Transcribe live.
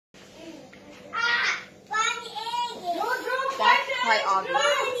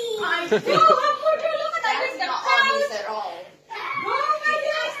That's not obvious at all.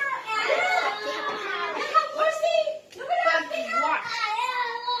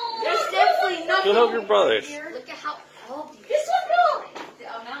 There's definitely nothing. Go help your brothers. Look at how obvious. This one, no.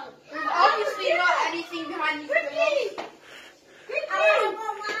 Oh, no. There's obviously not anything behind these pillows.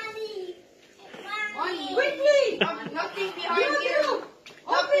 Money. Quickly. Nothing behind here.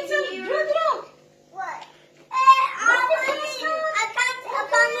 Open some. Look. What?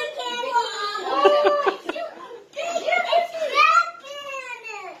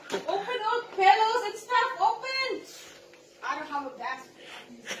 Open all pillows and stuff. Open. I don't have a basket.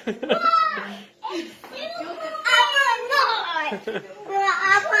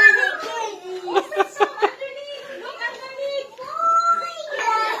 Open some underneath. Look underneath.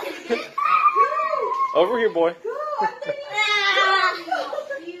 Over here, boy. Go underneath.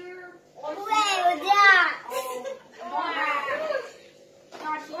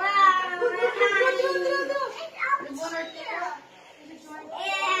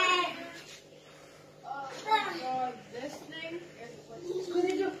 This thing is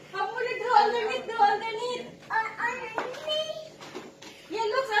Underneath. Yeah,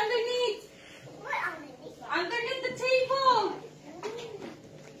 look underneath. Underneath the table.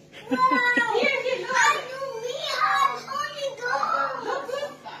 Here, look.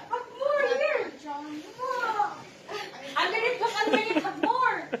 Look. Have more here. Underneath, look underneath. Have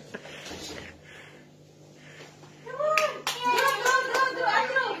more. Come on.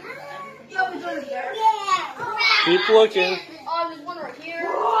 Go. Keep looking. Oh, there's one right here.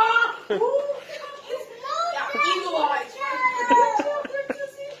 Eagle eyes.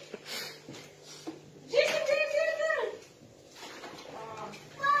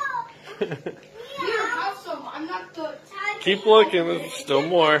 Here, have some. I'm not the. Keep looking. There's still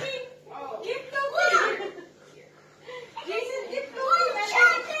more. Keep looking. Jason, keep looking.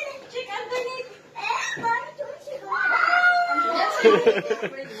 Check underneath.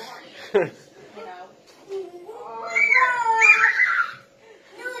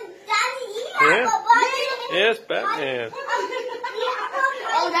 Yeah. Yes, Batman.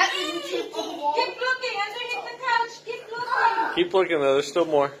 Oh, that isn't too cool. Keep looking underneath the couch. Keep looking. Keep looking though. There's still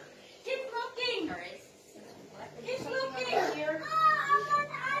more. Keep looking. Keep looking.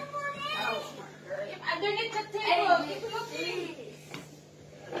 Underneath the table. Keep looking.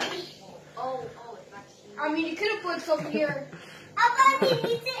 Oh, I mean, you could have put some here.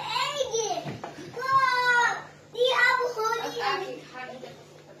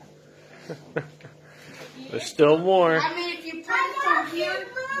 There's still more. I mean, if you put some here, it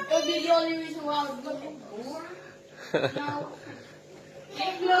would be the only reason why I was looking more. No.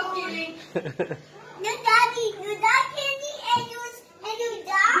 Keep looking.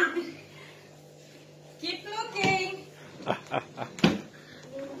 Keep looking.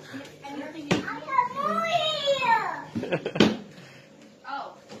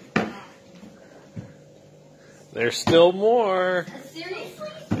 Oh. There's still more. Seriously?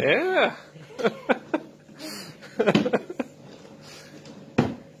 Yeah.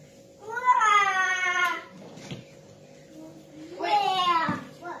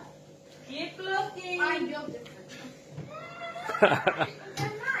 Keep looking. I built it.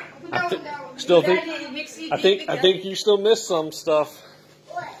 Still think. Daddy, Mixie, I think you still missed some stuff.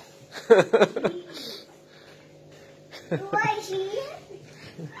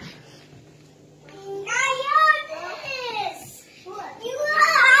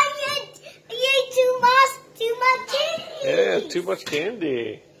 Yeah, too much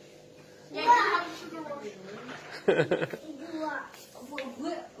candy. Yeah, you have sugar rush.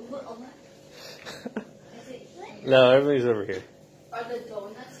 No, everything's over here. Are the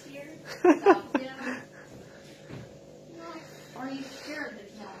donuts here? Without them? Are you sure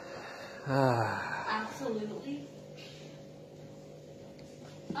there's not? Absolutely.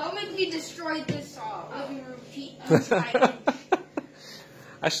 I'll make you destroy this I'll be repeat.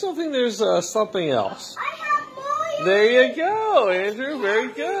 I still think there's something else. There you go, Andrew. Very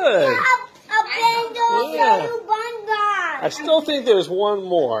good. Yeah. I still think there's one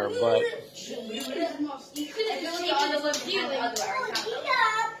more, but You could have changed the feeling.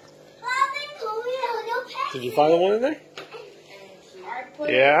 did you find the one in there? I put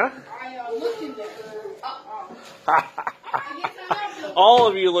Yeah. I looked in there. All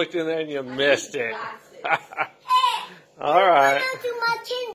of you looked in there and you missed it. All right.